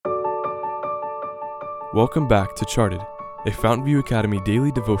Welcome back to Charted, a Fountain View Academy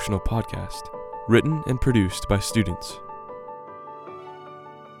daily devotional podcast, written and produced by students.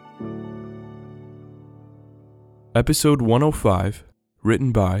 Episode 105,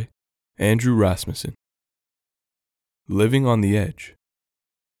 written by Andrew Rasmussen. Living on the Edge.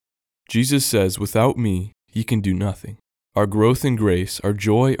 Jesus says, "Without me, ye can do nothing." Our growth in grace, our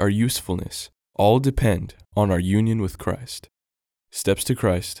joy, our usefulness, all depend on our union with Christ. Steps to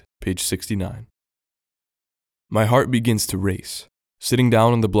Christ, page 69. My heart begins to race. Sitting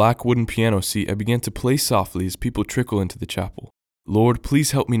down on the black wooden piano seat, I began to play softly as people trickle into the chapel. Lord,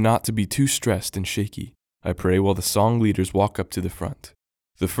 please help me not to be too stressed and shaky, I pray while the song leaders walk up to the front.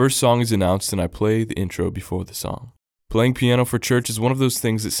 The first song is announced and I play the intro before the song. Playing piano for church is one of those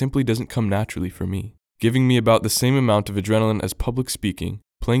things that simply doesn't come naturally for me. Giving me about the same amount of adrenaline as public speaking,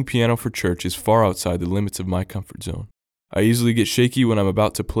 playing piano for church is far outside the limits of my comfort zone. I easily get shaky when I'm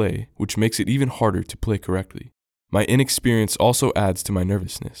about to play, which makes it even harder to play correctly. My inexperience also adds to my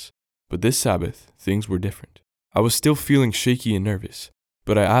nervousness. But this Sabbath, things were different. I was still feeling shaky and nervous,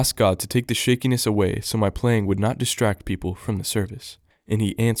 but I asked God to take the shakiness away so my playing would not distract people from the service, and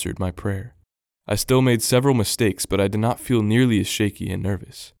He answered my prayer. I still made several mistakes, but I did not feel nearly as shaky and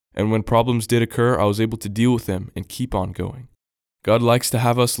nervous. And when problems did occur, I was able to deal with them and keep on going. God likes to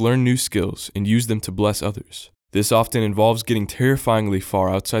have us learn new skills and use them to bless others. This often involves getting terrifyingly far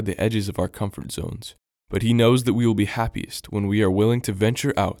outside the edges of our comfort zones. But He knows that we will be happiest when we are willing to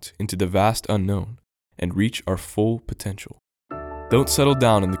venture out into the vast unknown and reach our full potential. Don't settle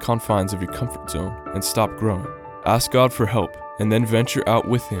down in the confines of your comfort zone and stop growing. Ask God for help and then venture out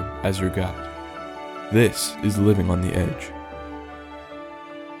with Him as your guide. This is living on the edge.